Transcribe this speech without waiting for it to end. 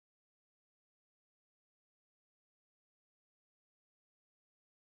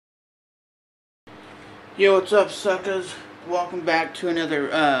Yo, what's up, suckers? Welcome back to another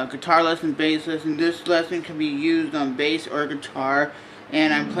guitar lesson, bass lesson. This lesson can be used on bass or guitar,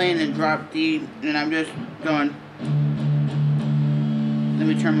 and I'm playing in drop D, and I'm just going. Let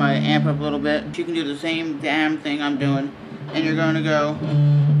me turn my amp up a little bit. You can do the same damn thing I'm doing, and you're going to go,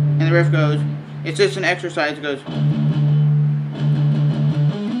 and the riff goes. It's just an exercise. It goes.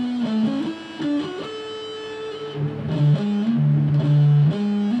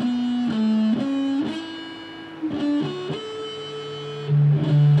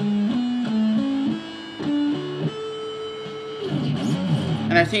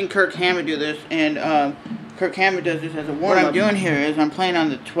 And I've seen Kirk Hammett do this, and Kirk Hammett does this as a warm-up. What I'm doing here is I'm playing on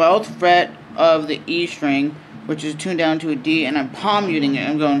the 12th fret of the E string, which is tuned down to a D, and I'm palm muting it.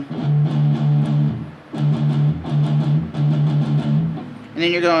 I'm going. And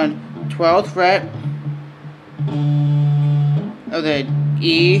then you're going 12th fret of the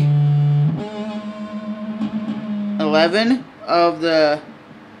E, 11 of the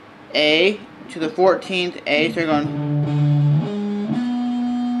A to the 14th A, so you're going.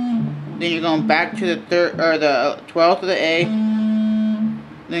 Then you're going back to the the 12th of the A,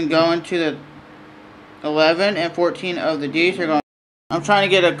 then going to the 11 and 14 of the D. So you're going. I'm trying to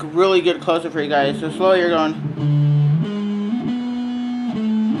get a really good close-up for you guys. So slowly you're going.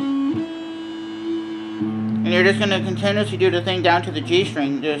 And you're just going to continuously do the thing down to the G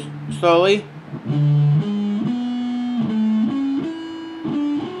string, just slowly.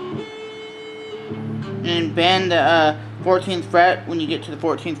 And bend the 14th fret when you get to the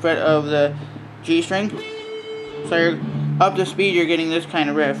 14th fret of the G string. So you're up to speed, you're getting this kind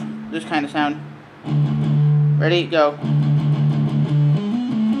of riff, this kind of sound. Ready? Go.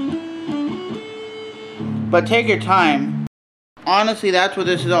 But take your time. Honestly, that's what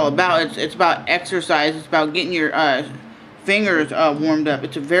this is all about. It's about exercise. It's about getting your fingers warmed up.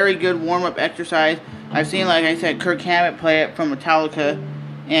 It's a very good warm-up exercise. I've seen, like I said, Kirk Hammett play it from Metallica,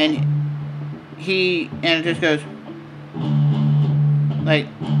 and it just goes like.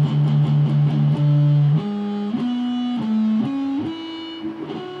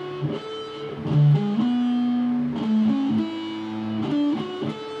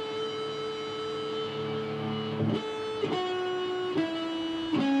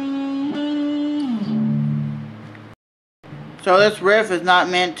 So this riff is not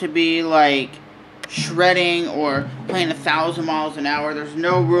meant to be like shredding or playing 1,000 miles an hour. There's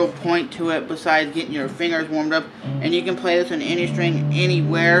no real point to it besides getting your fingers warmed up, and you can play this on any string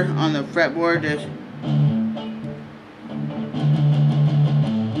anywhere on the fretboard. Just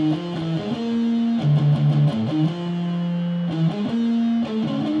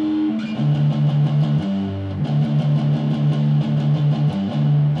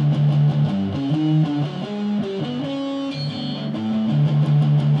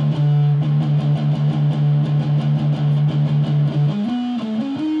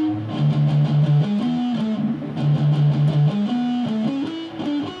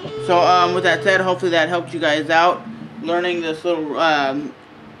so with that said, hopefully that helped you guys out learning this little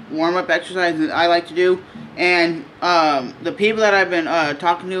warm-up exercise that I like to do. And the people that I've been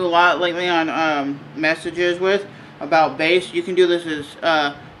talking to a lot lately on messages with about bass, you can do this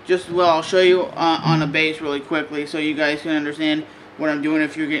as just as well. I'll show you on a bass really quickly so you guys can understand what I'm doing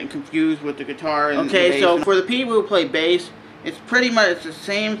if you're getting confused with the guitar and the bass. So for the people who play bass, it's pretty much the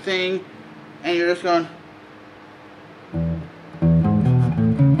same thing, and you're just going.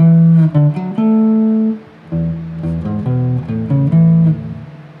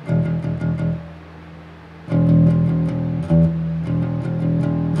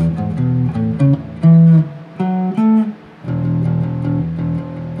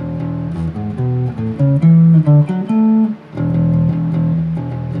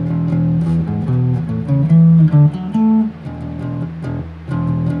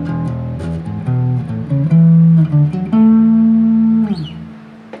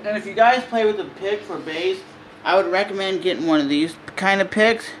 And if you guys play with a pick for bass, I would recommend getting one of these kind of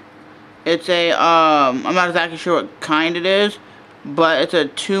picks. It's a, I'm not exactly sure what kind it is, but it's a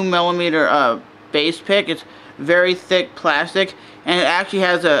 2mm bass pick. It's very thick plastic, and it actually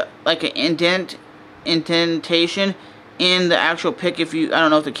has a, like an indentation in the actual pick. If you, I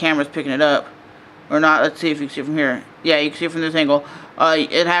don't know if the camera's picking it up or not. Let's see if you can see it from here. Yeah, you can see it from this angle.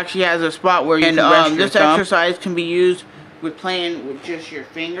 It actually has a spot where you can rest your this thumb. Exercise can be used with playing with just your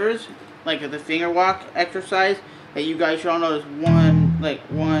fingers, like the finger walk exercise that you guys should all know is 1, 2,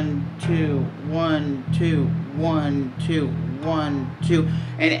 1, 2, 1, 2, 1, 2,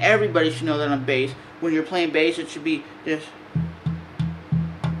 and everybody should know that on bass. When you're playing bass, it should be just,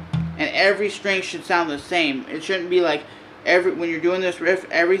 and every string should sound the same. It shouldn't be like when you're doing this riff,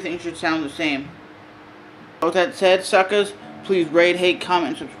 everything should sound the same. With that said, suckers, please rate, hate, comment,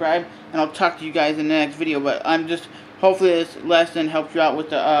 and subscribe, and I'll talk to you guys in the next video. But hopefully this lesson helps you out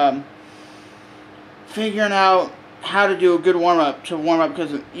with the figuring out how to do a good warm-up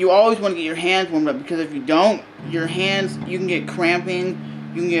because you always want to get your hands warmed up, because if you don't, your hands, you can get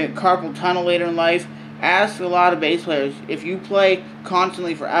cramping, you can get carpal tunnel later in life. Ask a lot of bass players, if you play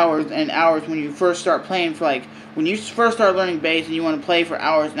constantly for hours and hours when you first start playing, when you first start learning bass and you want to play for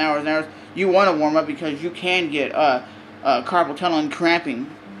hours and hours and hours, you want to warm up because you can get carpal tunnel and cramping,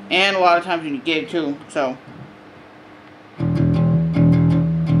 and a lot of times when you gig too. So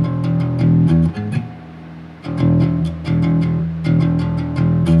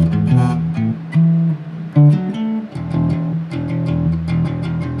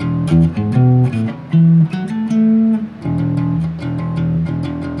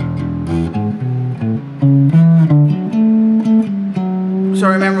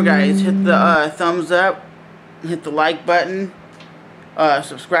remember guys, hit the thumbs up, hit the like button,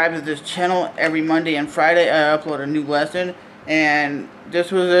 subscribe to this channel. Every Monday and Friday I upload a new lesson, and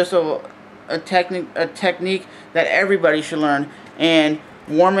this was just a technique that everybody should learn. And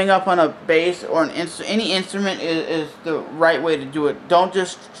warming up on a bass or any instrument is the right way to do it. Don't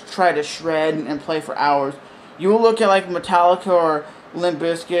just try to shred and play for hours. You will look at like Metallica or Limp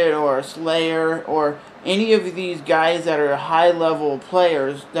Bizkit or Slayer or any of these guys that are high-level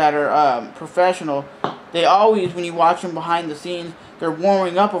players that are professional. They always, when you watch them behind the scenes, they're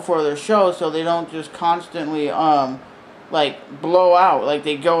warming up before their show, so they don't just constantly like blow out. Like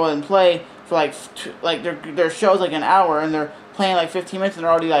they go and play for like their show's like an hour and they're playing like 15 minutes and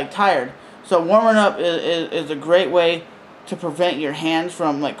they're already like tired. So warming up is a great way to prevent your hands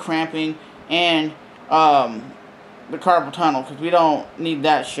from like cramping and the carpal tunnel, because we don't need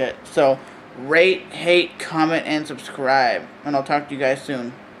that shit. So rate, hate, comment, and subscribe, and I'll talk to you guys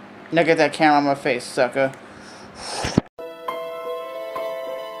soon. Now get that camera on my face, sucker.